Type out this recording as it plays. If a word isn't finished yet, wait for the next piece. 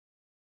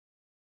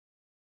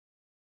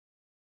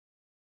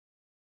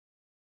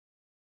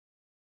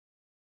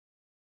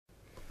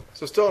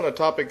So still on the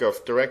topic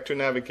of direct to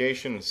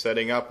navigation,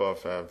 setting up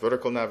of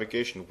vertical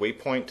navigation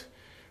waypoint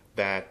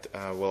that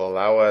will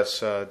allow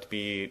us to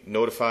be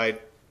notified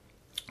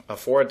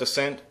for a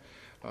descent.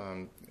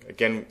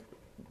 Again,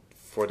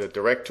 for the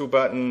direct to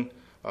button,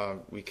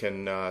 we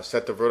can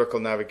set the vertical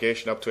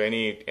navigation up to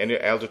any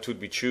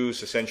altitude we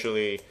choose,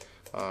 essentially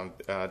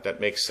that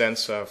makes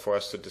sense for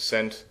us to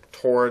descend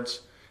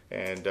towards,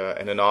 and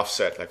an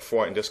offset, like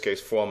in this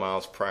case 4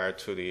 miles prior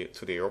to the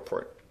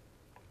airport.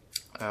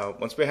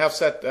 Once we have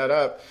set that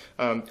up,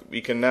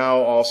 we can now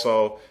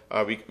also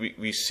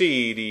we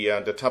see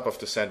the top of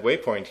descent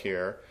waypoint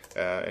here,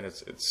 and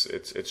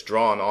it's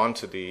drawn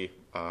onto the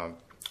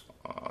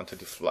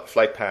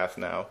flight path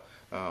now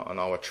on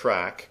our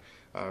track.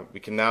 We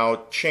can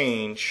now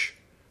change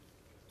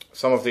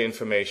some of the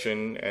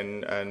information,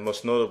 and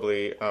most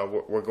notably,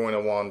 we're going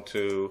to want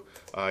to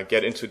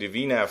get into the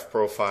VNAV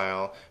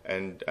profile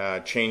and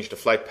change the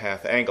flight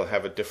path angle,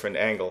 have a different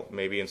angle.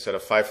 Maybe instead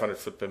of 500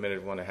 foot per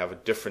minute, we want to have a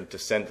different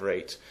descent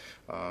rate.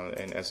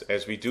 And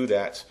as we do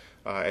that,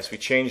 as we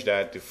change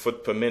that, the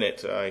foot per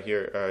minute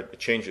here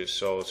changes.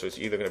 So it's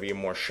either going to be a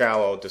more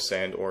shallow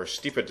descent or a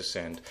steeper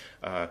descent,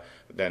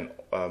 then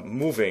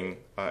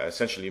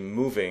essentially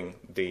moving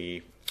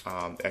the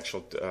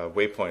actual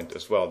waypoint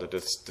as well, the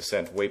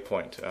descent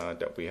waypoint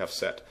that we have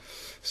set.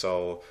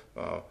 So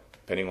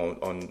depending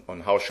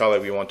on how shallow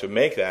we want to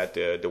make that,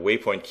 the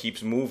waypoint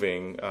keeps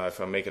moving.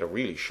 If I make it a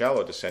really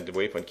shallow descent, the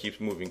waypoint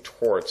keeps moving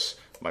towards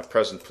my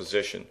present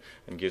position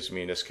and gives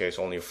me, in this case,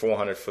 only a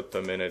 400 foot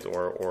per minute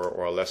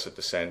or a lesser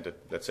descent,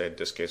 let's say in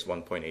this case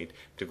 1.8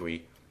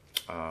 degree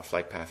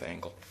flight path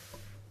angle.